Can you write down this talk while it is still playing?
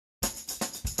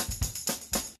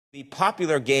The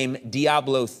popular game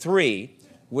Diablo 3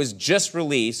 was just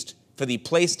released for the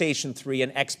PlayStation 3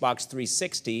 and Xbox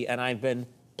 360, and I've been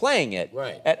playing it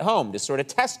at home to sort of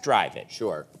test drive it.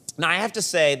 Sure. Now, I have to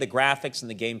say the graphics and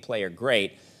the gameplay are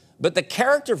great, but the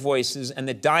character voices and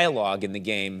the dialogue in the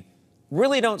game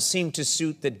really don't seem to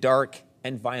suit the dark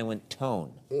and violent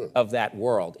tone of that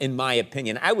world, in my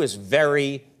opinion. I was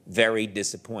very, very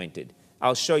disappointed.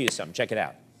 I'll show you some. Check it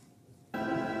out.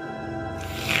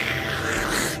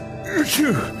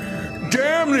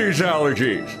 Damn these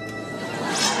allergies!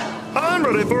 I'm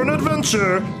ready for an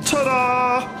adventure!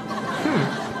 Ta-da!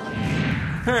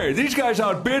 Hey, these guys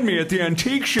outbid me at the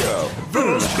antique show!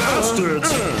 Those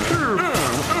bastards!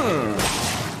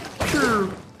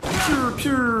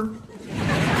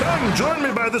 Come join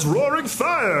me by this roaring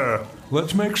fire!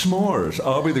 Let's make s'mores.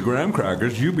 I'll be the graham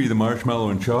crackers, you be the marshmallow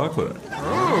and chocolate.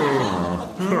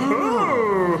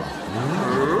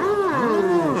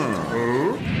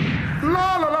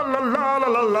 La la la la la la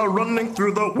la la, running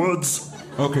through the woods.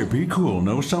 Okay, be cool,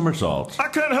 no somersaults. I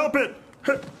can't help it.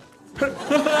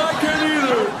 I can't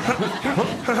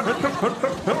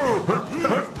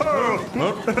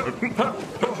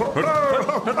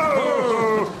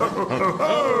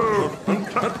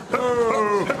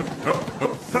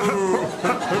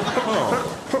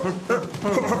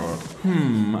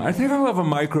I think I'll have a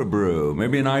microbrew.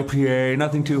 Maybe an IPA,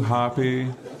 nothing too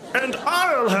hoppy. And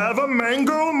I'll have a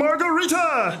mango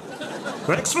margarita.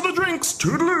 Thanks for the drinks,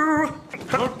 toodaloo.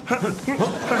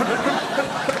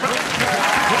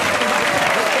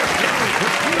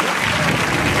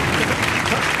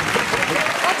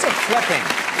 Lots of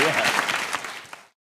flipping.